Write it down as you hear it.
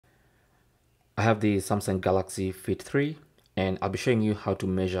I have the Samsung Galaxy Fit 3 and I'll be showing you how to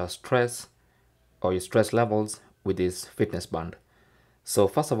measure stress or your stress levels with this fitness band. So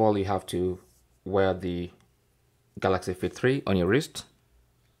first of all, you have to wear the Galaxy Fit 3 on your wrist.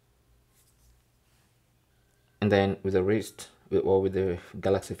 And then with the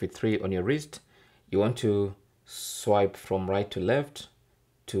Galaxy Fit 3 on your wrist, you want to swipe from right to left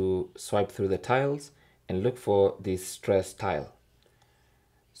to swipe through the tiles and look for the stress tile.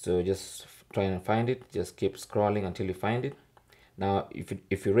 So just try and find it. Just keep scrolling until you find it. Now,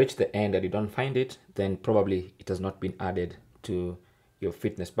 if you reach the end and you don't find it, then probably it has not been added to your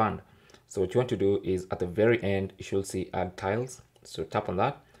fitness band. So what you want to do is at the very end, you should see add tiles. So tap on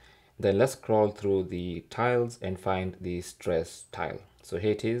that. Then let's scroll through the tiles and find the stress tile. So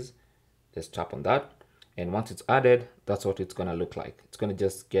here it is. Just tap on that. And once it's added, that's what it's going to look like. It's going to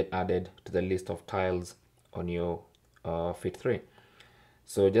just get added to the list of tiles on your Fit 3.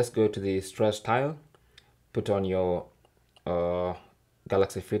 So just go to the stress tile, put on your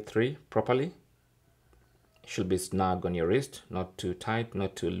Galaxy Fit 3 properly. It should be snug on your wrist, not too tight,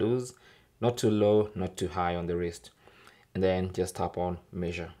 not too loose, not too low, not too high on the wrist. And then just tap on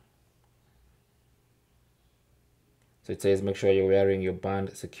measure. So it says make sure you're wearing your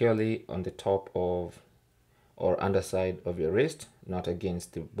band securely on the top of or underside of your wrist, not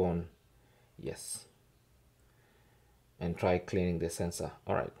against the bone. Yes. And try cleaning the sensor.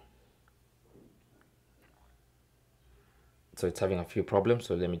 All right. So it's having a few problems.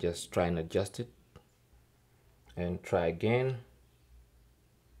 So let me just try and adjust it and try again.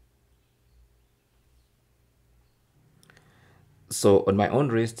 So on my own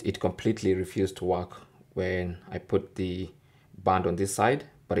wrist, it completely refused to work when I put the band on this side,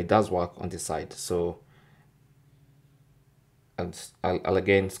 but it does work on this side. So I'll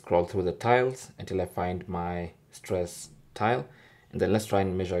again scroll through the tiles until I find my stress tile, and then let's try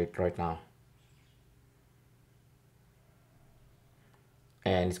and measure it right now.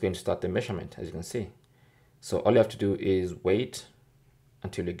 And it's going to start the measurement, as you can see. So all you have to do is wait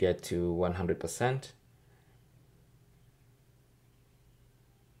until you get to 100%.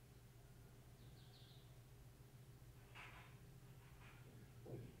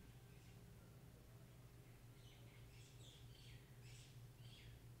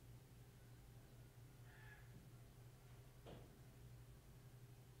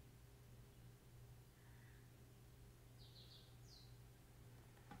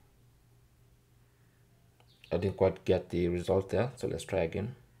 I didn't quite get the result there, so let's try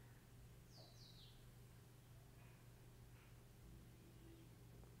again.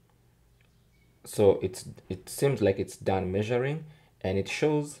 So it seems like it's done measuring, and it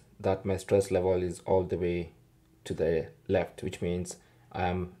shows that my stress level is all the way to the left, which means I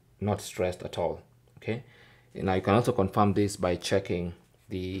am not stressed at all. Okay, now you can also confirm this by checking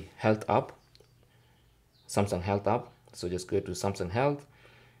the health app, Samsung Health app. So just go to Samsung Health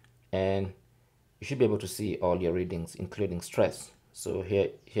and you should be able to see all your readings, including stress. So here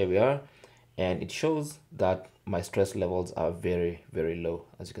we are, and it shows that my stress levels are very, very low,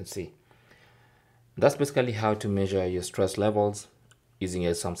 as you can see. That's basically how to measure your stress levels using a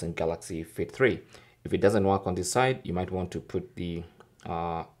Samsung Galaxy Fit 3. If it doesn't work on this side, you might want to put the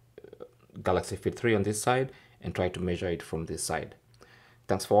Galaxy Fit 3 on this side and try to measure it from this side.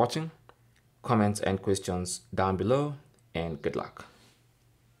 Thanks for watching. Comments and questions down below, and good luck.